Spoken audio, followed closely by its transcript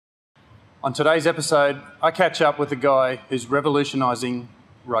On today's episode, I catch up with a guy who's revolutionising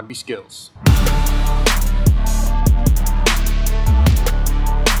rugby skills.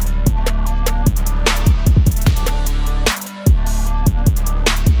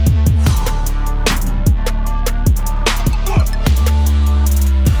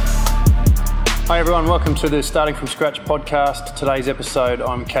 Hi everyone, welcome to the Starting From Scratch podcast. Today's episode,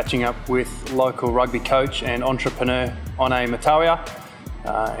 I'm catching up with local rugby coach and entrepreneur, One Mataua.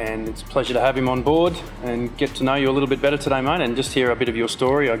 And it's a pleasure to have him on board and get to know you a little bit better today, mate, and just hear a bit of your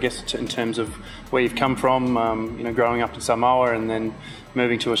story, I guess, in terms of where you've come from, growing up in Samoa and then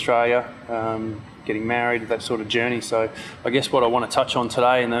moving to Australia, getting married, that sort of journey. So I guess what I want to touch on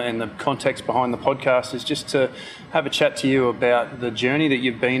today and the context behind the podcast is just to have a chat to you about the journey that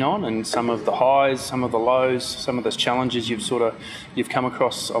you've been on and some of the highs, some of the lows, some of those challenges you've come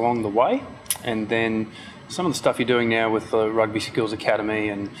across along the way, and then some of the stuff you're doing now with the Rugby Skills Academy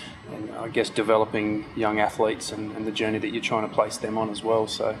and I guess developing young athletes and the journey that you're trying to place them on as well.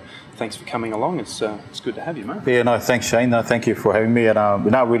 So thanks for coming along. It's good to have you, mate. Yeah, no, thanks, Shane. No, thank you for having me. And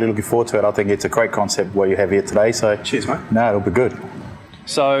we're now really looking forward to it. I think it's a great concept what you have here today. So cheers, mate. No, it'll be good.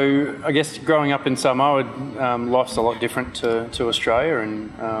 So I guess growing up in Samoa, life's a lot different to Australia,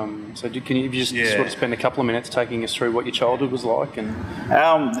 and can you just sort of spend a couple of minutes taking us through what your childhood was like? And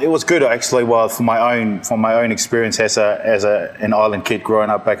it was good actually. Well, from my own experience as an island kid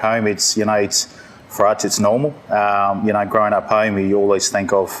growing up back home, it's for us it's normal. Growing up home, you always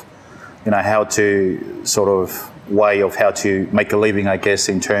think of how to sort of way of how to make a living, I guess,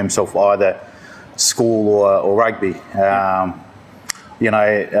 in terms of either school or rugby.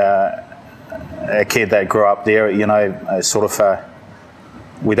 A kid that grew up there,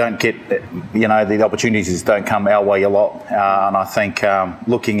 we don't get, the opportunities don't come our way a lot. And I think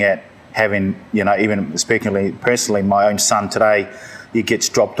looking at having, even speaking personally, my own son today, he gets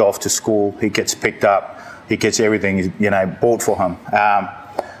dropped off to school, he gets picked up, he gets everything, bought for him.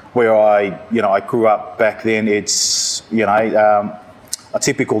 Where I grew up back then, it's, a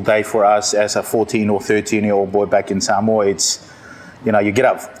typical day for us as a 14 or 13-year-old boy back in Samoa. It's, you get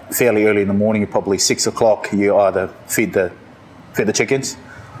up fairly early in the morning, probably 6 o'clock. You either feed the chickens,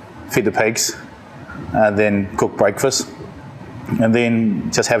 feed the pigs, and then cook breakfast, and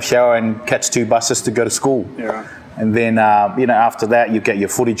then just have a shower and catch 2 buses to go to school. Yeah, right. And then after that, you get your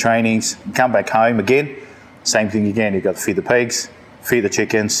footy trainings, come back home again, same thing again. You got to feed the pigs, feed the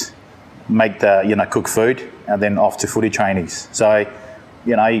chickens, make the cook food, and then off to footy trainings. So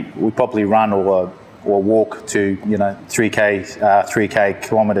we probably run or walk to 3k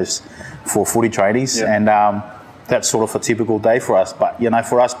kilometres for footy trainings, and that's sort of a typical day for us. But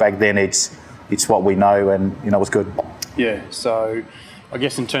for us back then, it's what we know, and it was good. Yeah. So I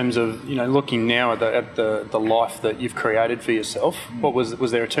guess in terms of looking now at the life that you've created for yourself, what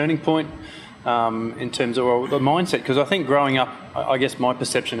was there a turning point in terms of the mindset? Because I think growing up, I guess my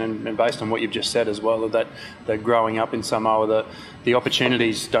perception and based on what you've just said as well, that growing up in Samoa, the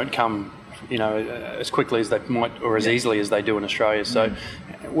opportunities don't come as quickly as they might, or as easily as they do in Australia. So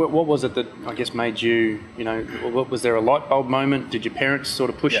what was it that, I guess, made you, was there a light bulb moment? Did your parents sort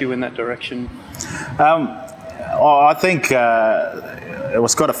of push you in that direction? I think it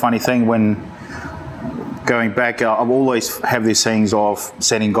was quite a funny thing when going back. I've always have these things of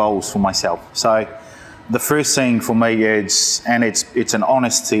setting goals for myself. So the first thing for me is, and it's an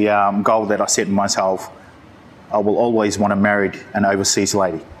honesty goal that I set myself, I will always want to marry an overseas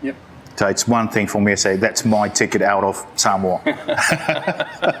lady. Yep. So it's one thing for me to say, that's my ticket out of Samoa.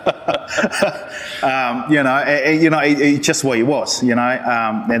 It's just what it was,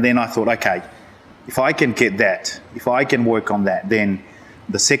 and then I thought, okay, if I can get that, if I can work on that, then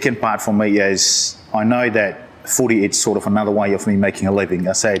the second part for me is, I know that footy, it's sort of another way of me making a living.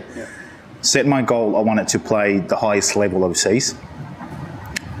 I said, set my goal, I wanted to play the highest level overseas,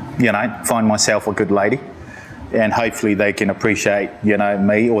 find myself a good lady, and hopefully they can appreciate,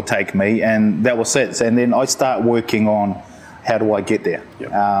 me or take me, and that was it. And then I start working on how do I get there.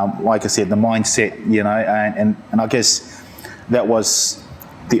 Yep. Like I said, the mindset, and I guess that was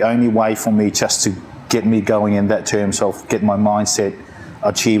the only way for me just to get me going in that terms of get my mindset,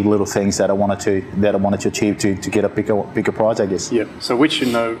 achieve little things that I wanted to achieve to get a bigger prize, I guess. Yeah. So which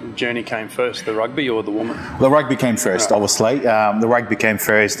in the journey came first, the rugby or the woman? The rugby came first, obviously. The rugby came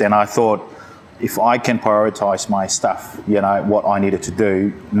first, and I thought, if I can prioritise my stuff, what I needed to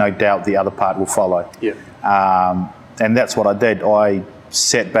do, no doubt the other part will follow. Yeah. And that's what I did. I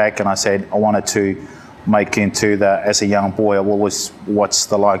sat back and I said I wanted to make into as a young boy, I've always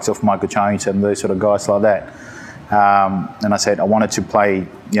watched the likes of Michael Jones and those sort of guys like that. And I said I wanted to play,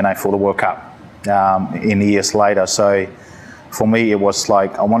 for the World Cup in years later. So for me, it was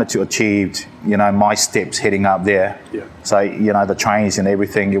like I wanted to achieve, my steps heading up there. Yeah. So, the trainings and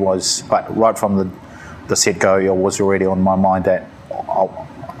everything, but right from the set-go, it was already on my mind that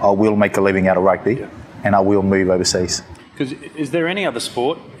I will make a living out of rugby, and I will move overseas. Because is there any other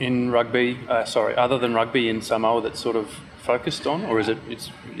sport in rugby, other than rugby in Samoa that's sort of focused on, or is it's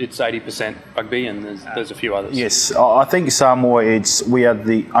 80% rugby and there's a few others? Yes, I think Samoa, we are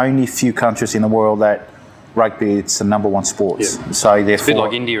the only few countries in the world that rugby, it's the number one sport. Yeah. So therefore, it's a bit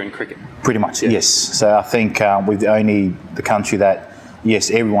like India in cricket. Pretty much, yes. So I think we're the country that,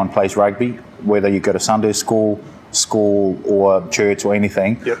 yes, everyone plays rugby, whether you go to Sunday school or church or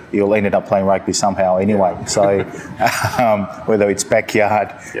anything, you'll end up playing rugby somehow anyway. So whether it's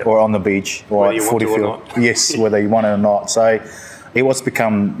backyard or on the beach or at footy field, yes, whether you want it or not. So it was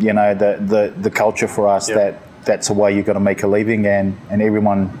become, the culture for us that's the way you're going to make a living, and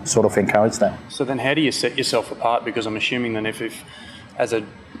everyone sort of encouraged that. So then how do you set yourself apart? Because I'm assuming then if as a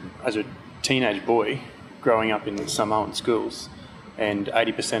teenage boy growing up in Samoan schools, and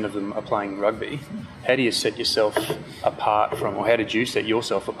 80% of them are playing rugby, how do you set yourself apart from, or how did you set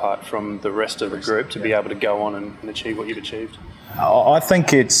yourself apart from the rest of the group to be able to go on and achieve what you've achieved? I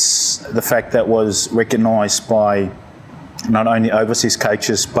think it's the fact that was recognised by not only overseas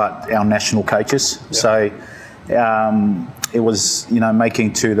coaches but our national coaches. Yep. So it was,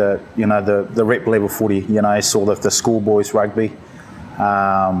 making to the rep level footy, sort of the schoolboys rugby.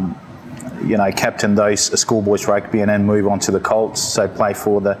 Captain those schoolboys rugby and then move on to the Colts, so play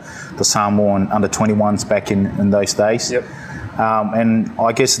for the Samoan under 21s back in those days. Yep. And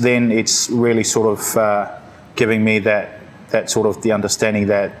I guess then it's really sort of giving me that sort of the understanding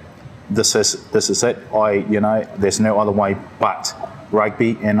that this is it. There's no other way but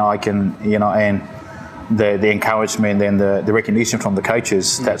rugby, and I can, and the encouragement and the recognition from the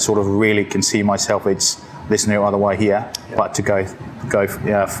coaches that sort of really can see myself. There's no other way here but to go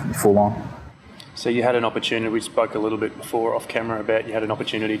full on. So you had an opportunity, we spoke a little bit before off camera about you had an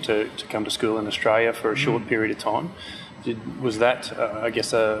opportunity to come to school in Australia for a short period of time. Was that, I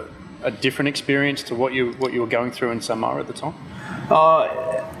guess, a different experience to what you were going through in Samoa at the time?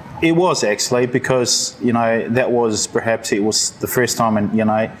 It was actually, because, that was perhaps, it was the first time, and,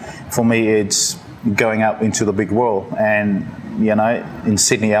 for me it's going up into the big world, and, in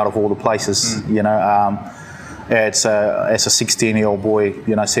Sydney out of all the places, as a 16-year-old boy,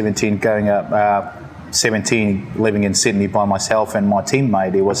 17 going up, 17 living in Sydney by myself and my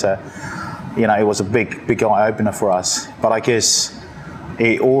teammate, it was a big eye opener for us. But I guess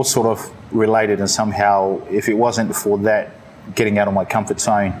it all sort of related, and somehow if it wasn't for that getting out of my comfort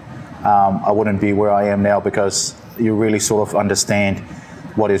zone, I wouldn't be where I am now, because you really sort of understand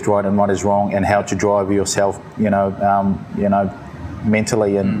what is right and what is wrong, and how to drive yourself,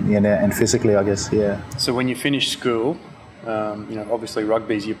 mentally and physically, I guess, yeah. So when you finish school, obviously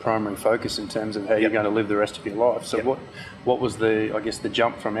rugby is your primary focus in terms of how you're going to live the rest of your life. So what was the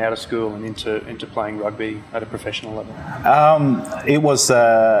jump from out of school and into playing rugby at a professional level? It was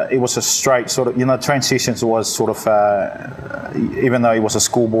a straight sort of, transitions was sort of, even though it was a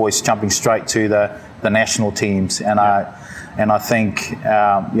schoolboys jumping straight to the national teams, and I think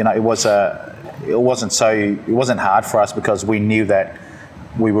it wasn't hard for us, because we knew that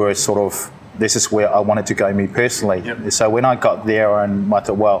we were sort of, this is where I wanted to go, me personally. Yep. So when I got there, and I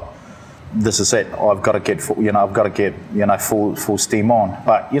thought, well, this is it. I've got to get full steam on.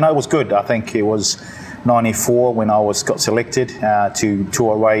 But it was good. I think it was '94 when I got selected to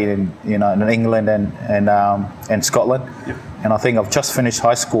tour away in England and Scotland. Yep. And I think I've just finished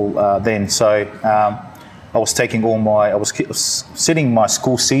high school then. So I was taking I was sitting my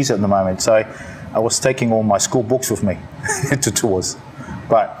school season at the moment. So I was taking all my school books with me to tours.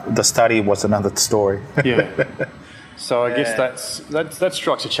 But the study was another story. Yeah. So I guess that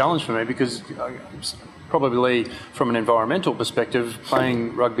strikes a challenge for me, because probably from an environmental perspective,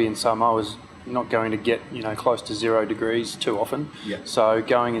 playing rugby in Samoa is not going to get close to 0 degrees too often. Yeah. So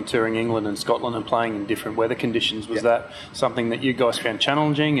going and touring England and Scotland and playing in different weather conditions, was that something that you guys found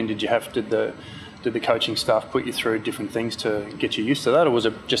challenging? And did the coaching staff put you through different things to get you used to that, or was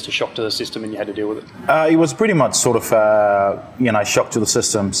it just a shock to the system and you had to deal with it? It was pretty much sort of, shock to the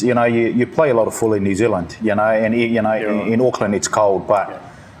systems. You play a lot of footy in New Zealand, and in Auckland it's cold, but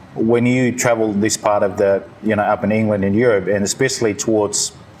when you travel this part of up in England and Europe, and especially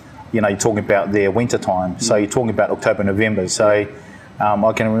towards, you're talking about their winter time, so you're talking about October, November. So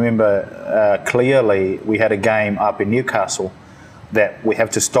I can remember clearly we had a game up in Newcastle that we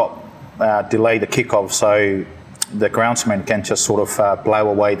have to stop, delay the kickoff, so the groundsman can just sort of blow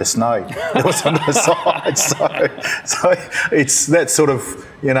away the snow that was on the side. So it's that sort of,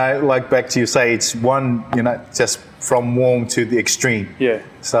 you know, like back to you say, it's one, you know, just from warm to the extreme. Yeah.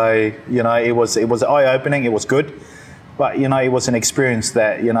 So, you know, it was eye-opening, it was good. But, you know, it was an experience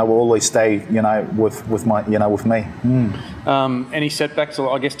that, you know, will always stay, you know, with me. Any setbacks,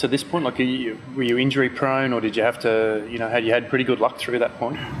 I guess, to this point? Like, were you injury prone, or did you have to, you know, had you had pretty good luck through that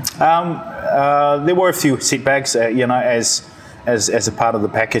point? There were a few setbacks, you know, as a part of the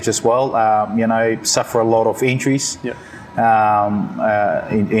package as well. You know, suffer a lot of injuries. Yeah.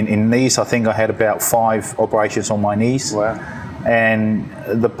 In knees, I think I had about 5 operations on my knees. Wow. And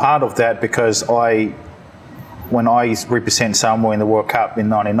the part of that, because when I represent Samoa in the World Cup in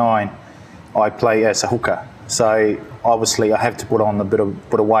 '99, I play as a hooker. So obviously I have to put on a bit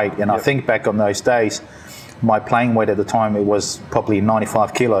of weight. And I think back on those days, my playing weight at the time, it was probably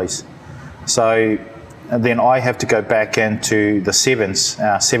 95 kilos. So then I have to go back into the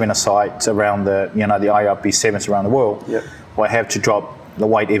seven-a-side around the, you know, the IRB sevens around the world. Yep. I have to drop the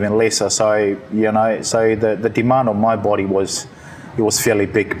weight even lesser. So, you know, so the demand on my body was fairly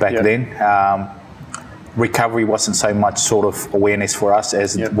big back then. Recovery wasn't so much sort of awareness for us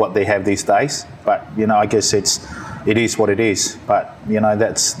as what they have these days. But, you know, I guess it is what it is. But, you know,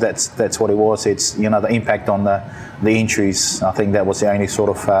 that's what it was. It's, you know, the impact on the injuries, I think that was the only sort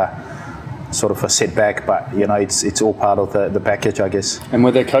of a setback, but, you know, it's all part of the package, I guess. And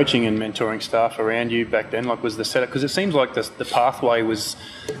were there coaching and mentoring staff around you back then? Like, was the setup, because it seems like the pathway was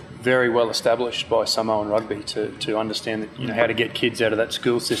very well established by Samoan rugby to understand that, you know, how to get kids out of that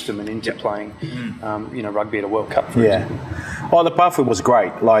school system and into playing, you know, rugby at a World Cup, for example. Well, the pathway was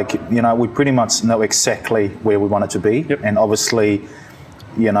great. Like, you know, we pretty much know exactly where we wanted to be, and obviously,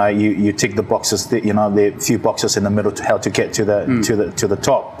 you know, you tick the boxes. You know, there are a few boxes in the middle to how to get to the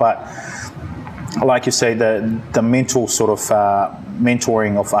top, but. Like you say, the mental sort of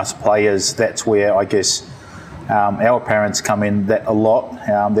mentoring of us players, that's where I guess our parents come in that a lot.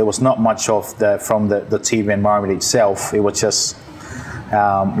 There was not much of from the team environment itself. It was just,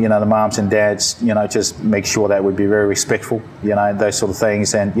 you know, the moms and dads, you know, just make sure that we'd be very respectful, you know, those sort of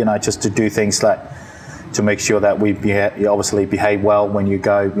things. And, you know, just to do things like to make sure that we obviously behave well when you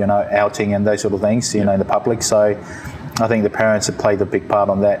go, you know, outing and those sort of things, you know, in the public. So I think the parents have played a big part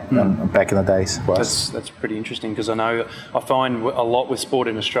on that back in the days. That's pretty interesting, because I find a lot with sport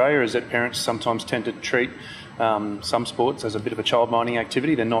in Australia is that parents sometimes tend to treat some sports as a bit of a child minding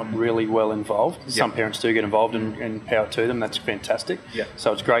activity. They're not really well involved. Some parents do get involved, and power to them. That's fantastic.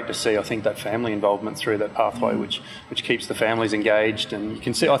 So it's great to see, I think, that family involvement through that pathway, which keeps the families engaged. And you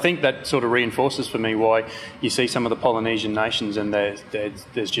can see, I think that sort of reinforces for me why you see some of the Polynesian nations, and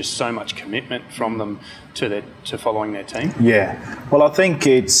there's just so much commitment from them to following their team. Well, I think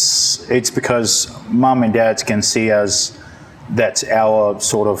it's because mum and dads can see us. That's our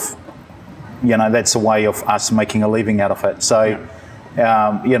sort of, you know, that's a way of us making a living out of it. So,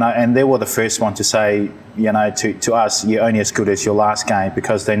 you know, and they were the first one to say, you know, to us, you're only as good as your last game,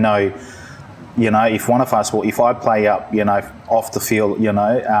 because they know, you know, if one of us, if I play up, you know, off the field, you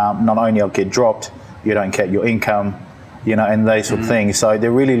know, not only I'll get dropped, you don't get your income, you know, and those sort of things. So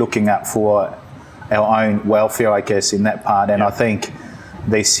they're really looking out for our own welfare, I guess, in that part. And I think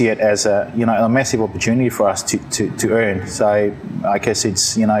they see it as a, you know, a massive opportunity for us to earn. So I guess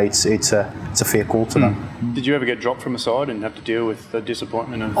it's, you know, it's a fair call to them. Did you ever get dropped from a side and have to deal with the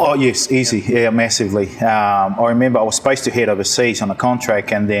disappointment of? Oh yes, easy, massively. I remember I was supposed to head overseas on a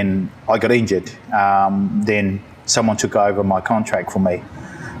contract, and then I got injured. Then someone took over my contract for me.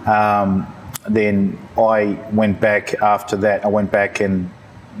 Then I went back after that. I went back and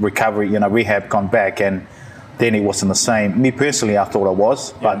recovery, you know, rehab, gone back, and then it wasn't the same. Me personally, I thought I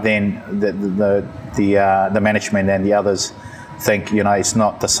was, but then the management and the others think, you know, it's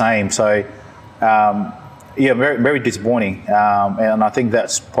not the same. So very, very disappointing, and I think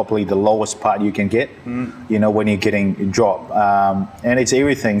that's probably the lowest part you can get, you know, when you're getting dropped, and it's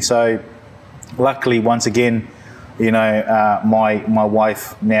everything. So luckily, once again, you know, my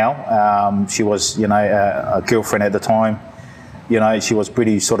wife now, she was, you know, a girlfriend at the time. You know, she was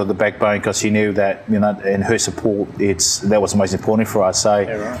pretty sort of the backbone, because she knew that, you know, and her support, that was the most important for us. So,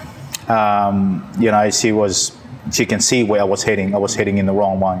 you know, she can see where I was heading. I was heading in the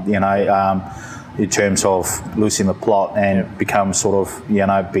wrong one, you know, in terms of losing the plot and become sort of, you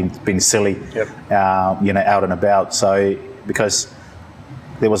know, being silly, you know, out and about. So, because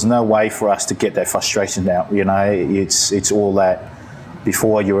there was no way for us to get that frustration out, you know, it's all that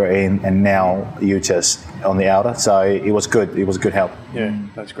before you were in, and now you're just on the outer. So it was good. It was good help. Yeah,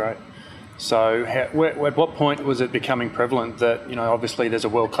 that's great. So at what point was it becoming prevalent that, obviously there's a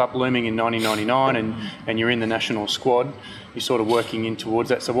World Cup looming in 1999 and you're in the national squad, you're sort of working in towards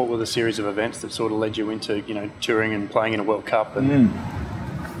that. So what were the series of events that sort of led you into, touring and playing in a World Cup?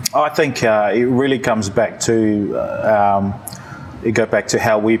 I think it really comes back to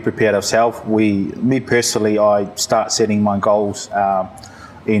how we prepared ourselves. Me personally, I start setting my goals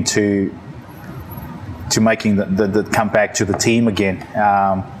into making the come back to the team again.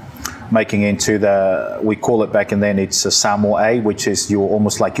 Making into we call it back and then it's a Samoa A, which is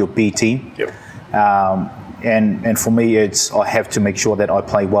almost like your B team. Yep. And for me, I have to make sure that I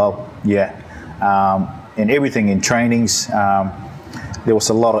play well. Yeah. And everything in trainings, there was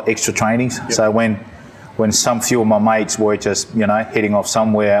a lot of extra trainings. Yep. So when some few of my mates were just heading off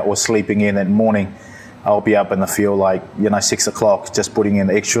somewhere or sleeping in that morning, I'll be up in the field like 6 o'clock, just putting in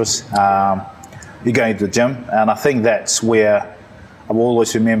the extras. You're going to the gym, and I think that's where I will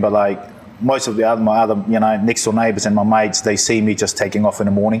always remember, like most of my other next door neighbours and my mates, they see me just taking off in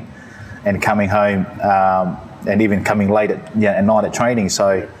the morning and coming home, and even coming late at night at training.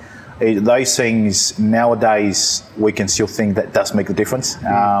 So those things nowadays we can still think that does make a difference.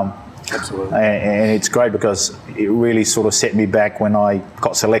 Absolutely. And it's great because it really sort of set me back when I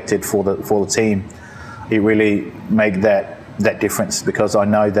got selected for the team. It really made that difference because I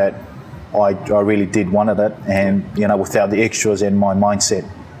know that I really did wanted it, and without the extras and my mindset,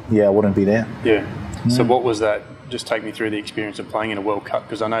 I wouldn't be there. Yeah. So what was that? Just take me through the experience of playing in a World Cup,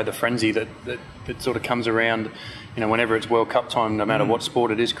 because I know the frenzy that sort of comes around, whenever it's World Cup time, no matter what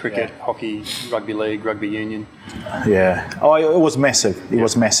sport it is, cricket, hockey, rugby league, rugby union. Yeah. Oh, it was massive. It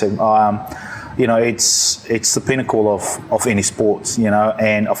was massive. It's the pinnacle of any sports,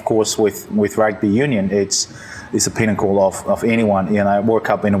 and of course with rugby union, it's the pinnacle of anyone, World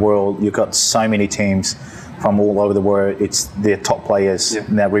Cup in the world. You've got so many teams from all over the world. It's their top players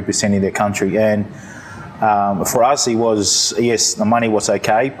now representing their country. And for us, it was, yes, the money was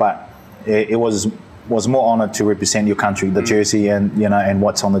okay, but it was more honoured to represent your country, the jersey and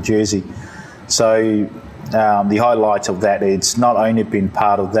what's on the jersey. So the highlights of that, it's not only been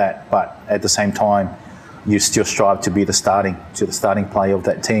part of that, but at the same time, you still strive to be the starting player of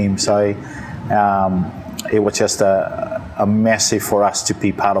that team. So it was just a massive for us to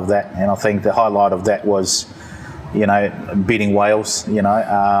be part of that. And I think the highlight of that was, beating Wales,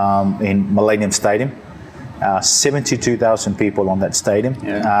 in Millennium Stadium. 72,000 people on that stadium,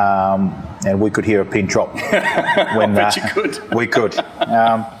 and we could hear a pin drop. When I bet you could. We could,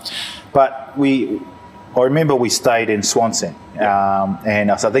 but I remember we stayed in Swansea,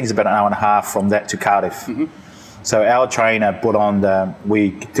 and so I think it's about an hour and a half from that to Cardiff. Mm-hmm. So our trainer put on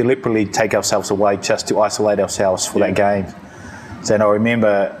we deliberately take ourselves away just to isolate ourselves for that game. So I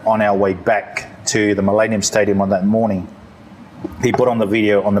remember on our way back to the Millennium Stadium on that morning, he put on the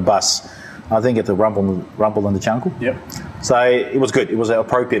video on the bus. I think it's the Rumble in the Jungle. Yep. So it was good. It was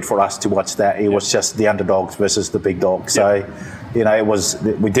appropriate for us to watch that. It was just the underdogs versus the big dogs. So, it was.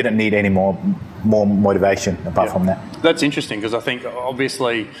 We didn't need any more motivation apart from that. That's interesting because I think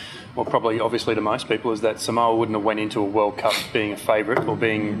obviously to most people is that Samoa wouldn't have went into a World Cup being a favourite or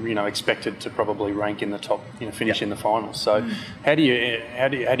being expected to probably rank in the top, finish in the finals. So how do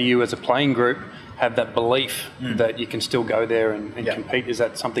you as a playing group have that belief that you can still go there and compete? Is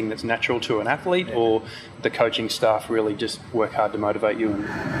that something that's natural to an athlete, or the coaching staff really just work hard to motivate you?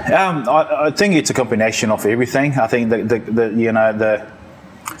 I think it's a combination of everything. I think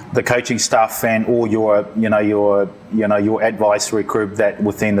the coaching staff and all your advisory group that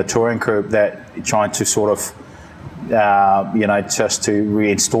within the touring group that trying to sort of just to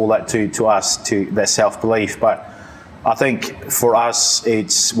reinstall that to us, to that self-belief. But I think for us,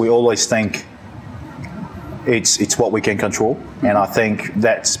 we always think it's what we can control, and I think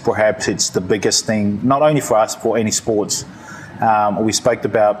that's perhaps it's the biggest thing, not only for us, for any sports. We spoke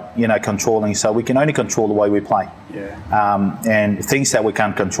about controlling, so we can only control the way we play, and things that we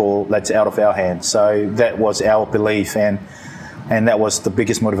can't control, that's out of our hands. So that was our belief, and that was the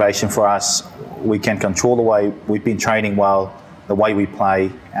biggest motivation for us. We can control the way we've been training well, the way we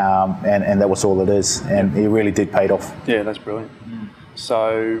play, and that was all it is, and it really did pay off. Yeah, that's brilliant.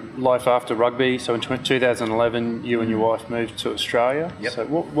 So life after rugby. So in 2011, you and your wife moved to Australia. Yep. So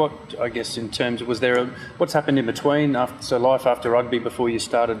what I guess in terms of, what's happened in between? So life after rugby before you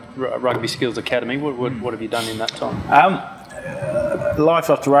started Rugby Skills Academy. What have you done in that time? Life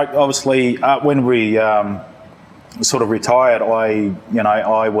after rugby, obviously, when we sort of retired,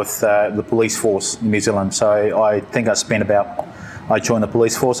 I with the police force in New Zealand. So I think I joined the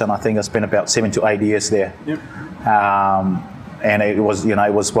police force, and I think I spent about 7 to 8 years there. Yep. And it was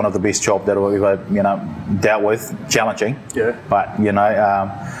one of the best jobs that I've ever, dealt with. Challenging. Yeah. But,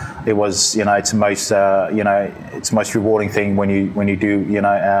 it was, it's the most, it's the most rewarding thing when you do,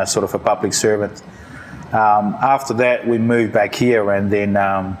 sort of a public servant. After that, we moved back here, and then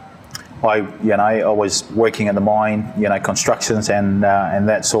I was working in the mine, constructions and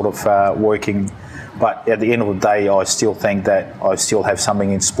that sort of working. But at the end of the day, I still think that I still have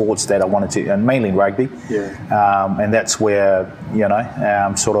something in sports that I wanted to, and mainly in rugby. Yeah. And that's where,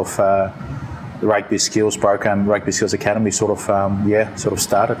 sort of the Rugby Skills program, Rugby Skills Academy sort of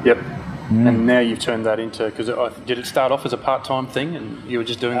started. Yep. And now you've turned that into, because did it start off as a part-time thing and you were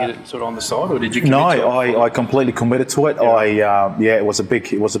just doing it sort of on the side, or did you commit to it? I completely committed to it. Yeah. It was a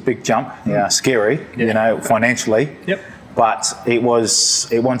big jump, scary, financially. Yep. But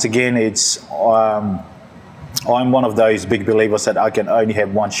once again, I'm one of those big believers that I can only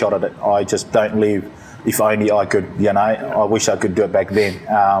have one shot at it. I just don't live, if only I could, I wish I could do it back then.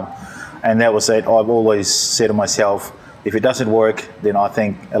 And that was it. I've always said to myself, if it doesn't work, then I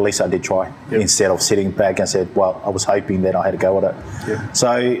think at least I did try, instead of sitting back and said, well, I was hoping that I had to go with it. Yeah.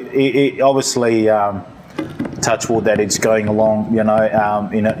 So it obviously, touch wood, that it's going along, in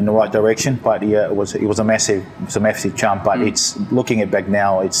the right direction. But yeah, it was a massive jump. But it's looking at back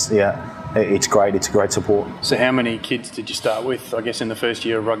now, it's great. It's a great support. So how many kids did you start with? I guess in the first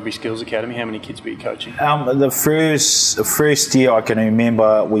year of Rugby Skills Academy, how many kids were you coaching? The first year I can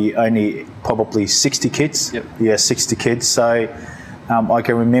remember, we only probably 60 kids. Yep. Yeah, 60 kids. So I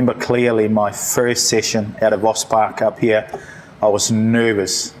can remember clearly my first session out of Ross Park up here. I was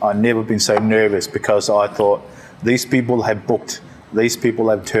nervous. I'd never been so nervous, because I thought, these people have booked, these people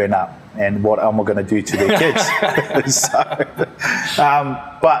have turned up, and what am I going to do to their kids?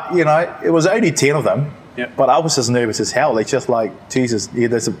 But it was only 10 of them. Yep. But I was as nervous as hell. It's just like, Jesus,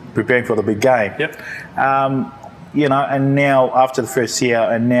 there's preparing for the big game. Yep. And now after the first year,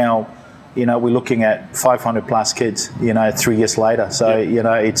 and now, we're looking at 500 plus kids, 3 years later. So,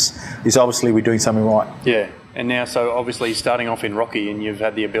 it's obviously we're doing something right. Yeah. And now, so obviously you're starting off in Rocky, and you've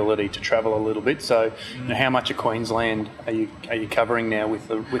had the ability to travel a little bit. So, how much of Queensland are you covering now with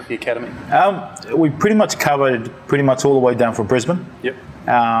the academy? We pretty much covered all the way down from Brisbane. Yep.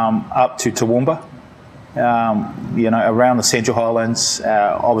 Up to Toowoomba. Around the Central Highlands,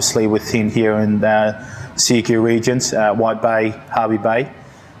 obviously within here in the CQ regions, White Bay, Harvey Bay,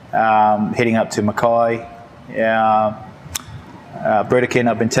 heading up to Mackay. Bredekin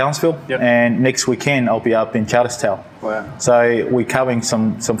up in Townsville, and next weekend I'll be up in Charterstown. Wow! So we're covering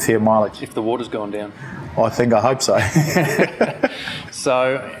some fair mileage. If the water's gone down, I hope so.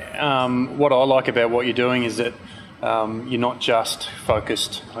 So what I like about what you're doing is that you're not just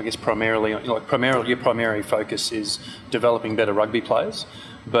focused, I guess, primarily your primary focus is developing better rugby players,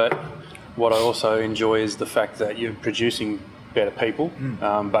 but what I also enjoy is the fact that you're producing better people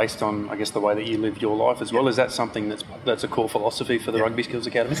based on, I guess, the way that you live your life as well. Is that something that's a core philosophy for the Rugby Skills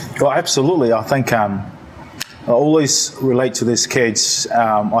Academy? Well, absolutely. I think I always relate to these kids.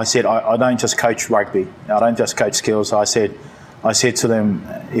 I said I don't just coach rugby. I don't just coach skills. I said to them,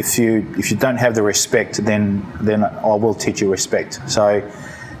 if you don't have the respect, then I will teach you respect. So,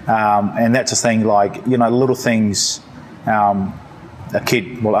 and that's the thing. Like, little things. A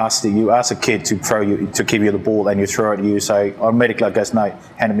kid will ask a kid to give you the ball, and you throw it at you. So automatically it goes, no,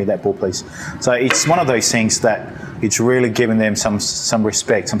 hand me that ball, please. So it's one of those things that it's really giving them some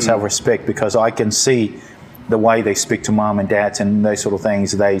respect, some self-respect, because I can see the way they speak to mum and dads and those sort of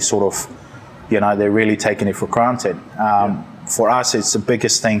things. They sort of, they're really taking it for granted. For us, it's the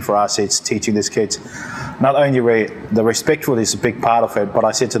biggest thing for us. It's teaching these kids. Not only the respect for this is a big part of it, but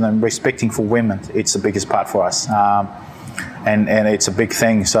I said to them, respecting for women, it's the biggest part for us. And it's a big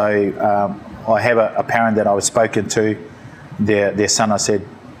thing. So I have a parent that I was spoken to, their son. I said,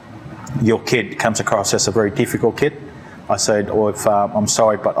 your kid comes across as a very difficult kid. I said, I'm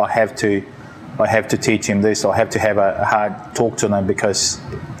sorry, but I have to teach him this. I have to have a hard talk to them, because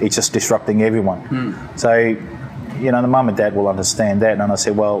it's just disrupting everyone. So, the mum and dad will understand that. And I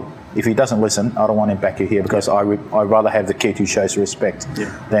said, well, if he doesn't listen, I don't want him back here, because I'd rather have the kid who shows respect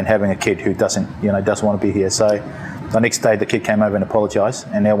than having a kid who doesn't want to be here. So the next day, the kid came over and apologised,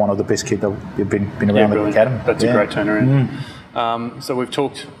 and they're one of the best kids that have been around the academy. That's a great turnaround. So we've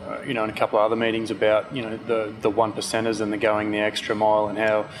talked, in a couple of other meetings about, the one percenters and the going the extra mile, and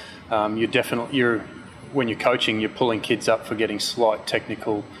how when you're coaching, you're pulling kids up for getting slight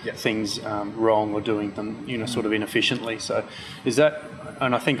technical things wrong, or doing them, sort of inefficiently. So is that,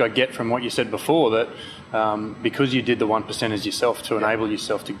 and I think I get from what you said before that because you did the 1%ers yourself to enable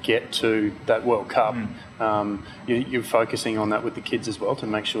yourself to get to that World Cup, you're focusing on that with the kids as well, to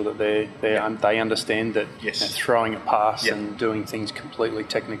make sure that they understand that throwing a pass and doing things completely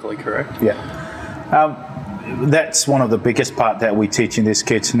technically correct. that's one of the biggest part that we're teaching these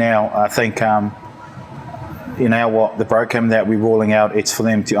kids now. I think what the program that we're rolling out, it's for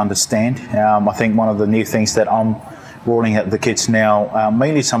them to understand. I think one of the new things that I'm rolling out the kids now,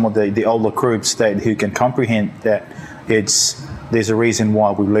 mainly some of the older groups who can comprehend that there's a reason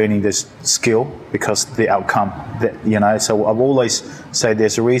why we're learning this skill, because the outcome that, so I've always said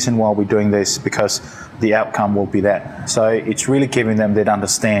there's a reason why we're doing this, because the outcome will be that. So it's really giving them that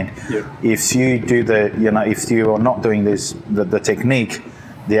understand. Yep. If you do if you are not doing this, the technique,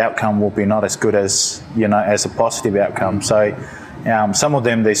 the outcome will be not as good as, as a positive outcome. So some of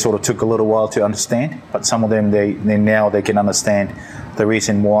them, they sort of took a little while to understand, but some of them, now they can understand the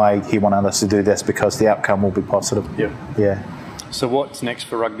reason why he wanted us to do this, because the outcome will be positive. Yep. Yeah. So what's next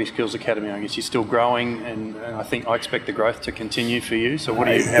for Rugby Skills Academy? I guess you're still growing, and I expect the growth to continue for you. So what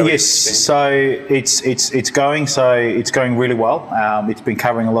are you? Yes. So it's going really well. It's been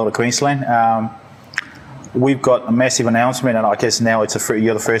covering a lot of Queensland. We've got a massive announcement, and I guess now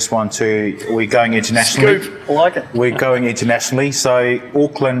you're the first one we're going internationally. Scoop. I like it. We're going internationally. So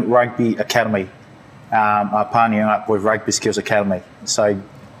Auckland Rugby Academy are partnering up with Rugby Skills Academy. So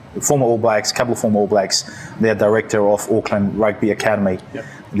former All Blacks, couple of former All Blacks, they're director of Auckland Rugby Academy. Yep.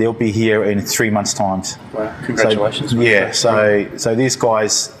 They'll be here in 3 months' time. Wow, congratulations. So these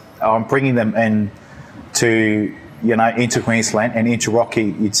guys, I'm bringing them in into Queensland and into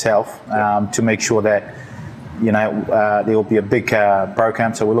Rocky itself, to make sure that there will be a big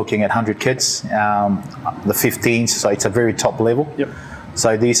program. So we're looking at 100 kids, the 15s, so it's a very top level. Yep.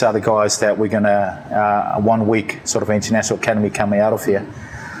 So these are the guys that we're going to, 1 week sort of international academy coming out of here.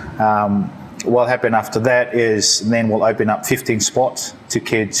 What happened after that is then we'll open up 15 spots to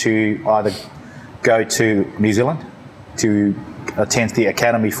kids who either go to New Zealand to attend the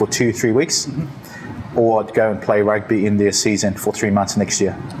academy for 2-3 weeks, or to go and play rugby in their season for 3 months next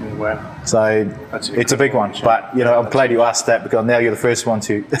year. Yeah, wow. So it's a big one, but I'm glad you asked that, because now you're the first one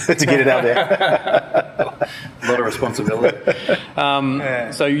to get it out there. A lot of responsibility.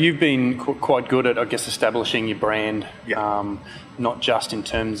 So you've been quite good at, establishing your brand, not just in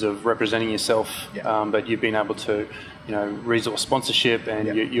terms of representing yourself, but you've been able to, resource sponsorship,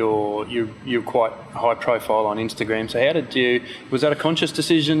 and you're quite high profile on Instagram. So was that a conscious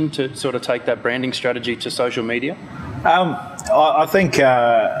decision to sort of take that branding strategy to social media? I think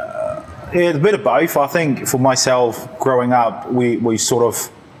a bit of both. I think for myself, growing up, we sort of,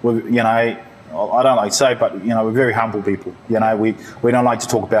 I don't like to say, but we're very humble people. We don't like to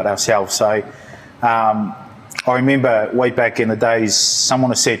talk about ourselves. So I remember way back in the days,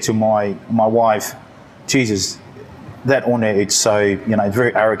 someone has said to my wife, "Jesus, that owner, it's so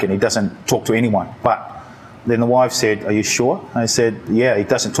very arrogant. He doesn't talk to anyone." But then the wife said, "Are you sure?" I said, "Yeah, he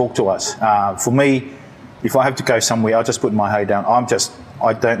doesn't talk to us." For me, if I have to go somewhere, I'll just put my head down.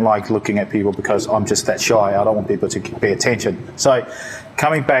 I don't like looking at people, because I'm just that shy. I don't want people to pay attention. So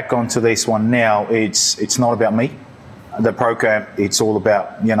coming back onto this one now, it's not about me. The program, it's all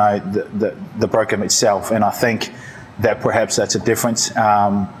about the program itself, and I think that perhaps that's a difference.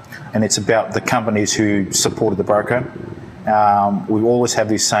 And it's about the companies who supported the program. We always have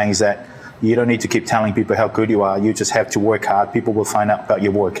these sayings that you don't need to keep telling people how good you are. You just have to work hard. People will find out about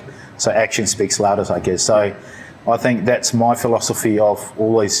your work. So action speaks louder, I guess. So I think that's my philosophy of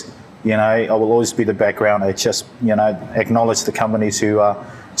always, I will always be the background. It's just, acknowledge the companies who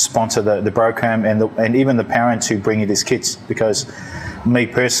sponsor the program, and even the parents who bring you these kids, because me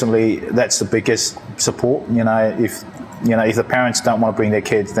personally, that's the biggest support. If the parents don't want to bring their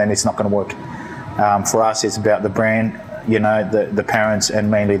kids, then it's not going to work. For us, it's about the brand, the parents, and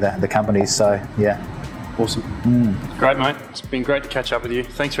mainly the companies. So, yeah. Awesome. Great, mate. It's been great to catch up with you.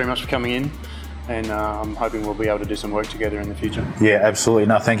 Thanks very much for coming in, and I'm hoping we'll be able to do some work together in the future. Yeah, absolutely.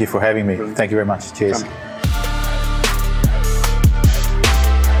 No, thank you for having me. Brilliant. Thank you very much. Cheers.